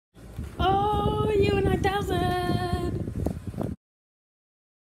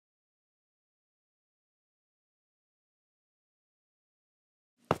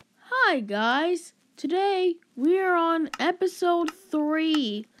Hi guys, today we are on episode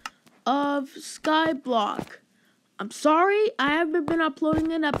 3 of Skyblock. I'm sorry I haven't been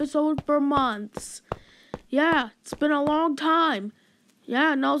uploading an episode for months. Yeah, it's been a long time.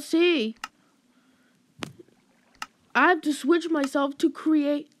 Yeah, now see. I have to switch myself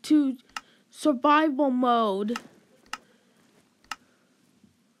to survival mode.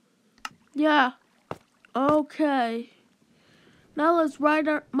 Yeah, okay. Now let's ride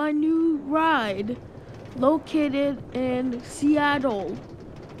my new ride, located in Seattle.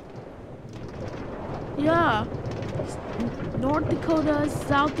 Yeah, North Dakota,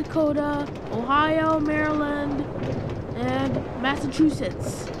 South Dakota, Ohio, Maryland, and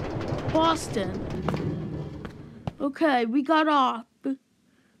Massachusetts, Boston. Okay, we got off.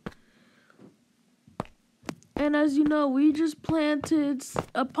 And as you know, we just planted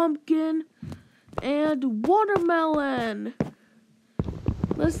a pumpkin and watermelon.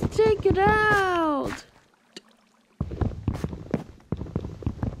 Let's take it out.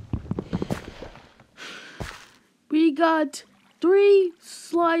 We got 3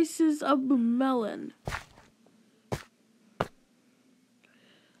 slices of melon.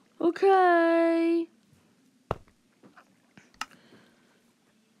 Okay.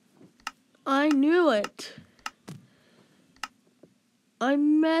 I knew it. I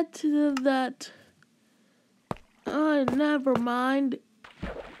meant that. Never mind.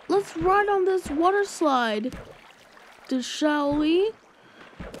 Let's ride on this water slide, shall we?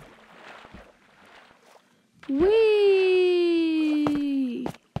 Whee!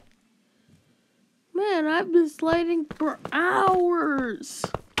 Man, I've been sliding for hours.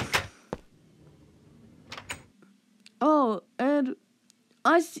 Oh, and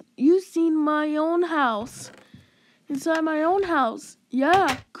you seen my own house. Inside my own house.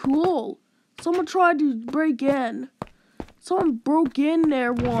 Yeah, cool. Someone tried to break in. Someone broke in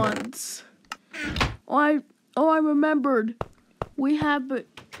there once. I remembered. We have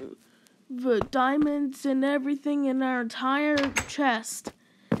the diamonds and everything in our entire chest.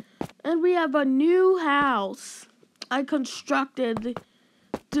 And we have a new house I constructed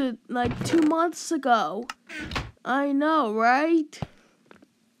like 2 months ago. I know, right?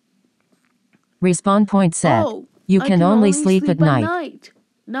 Respawn point set. Oh, You can only sleep at night.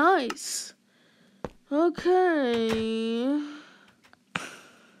 Nice. Okay.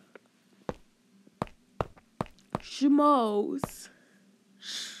 Schmoes.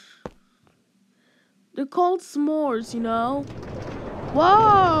 They're called s'mores, you know?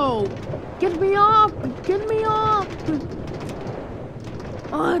 Whoa! Get me off! Get me off!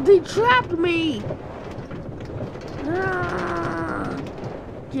 They trapped me! Ah,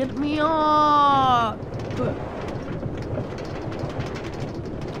 get me off!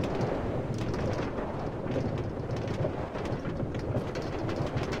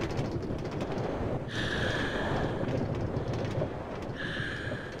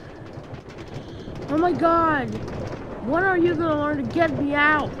 Oh my god! When are you gonna learn to get me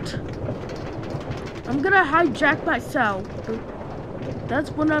out? I'm gonna hijack myself. That's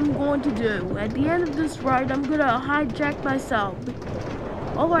what I'm going to do. At the end of this ride, I'm gonna hijack myself.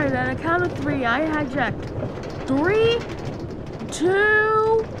 Alright, at a count of 3, I hijacked. 3,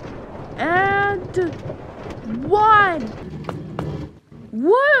 2, and 1!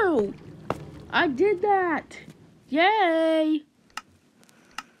 Woo! I did that! Yay!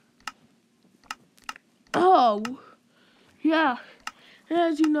 Oh, yeah, and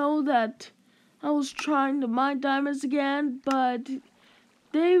as you know that I was trying to mine diamonds again, but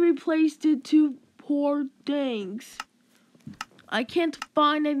they replaced it to poor things. I can't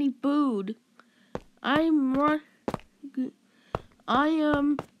find any food. I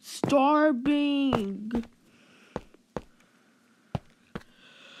am starving.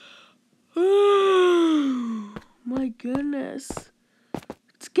 My goodness.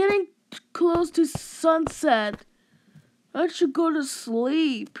 It's getting close to sunset. I should go to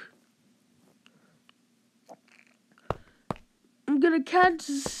sleep. I'm gonna catch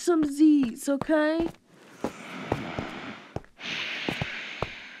some Z's, okay?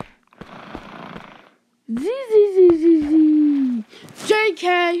 Z.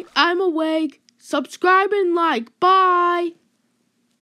 JK, I'm awake. Subscribe and like. Bye.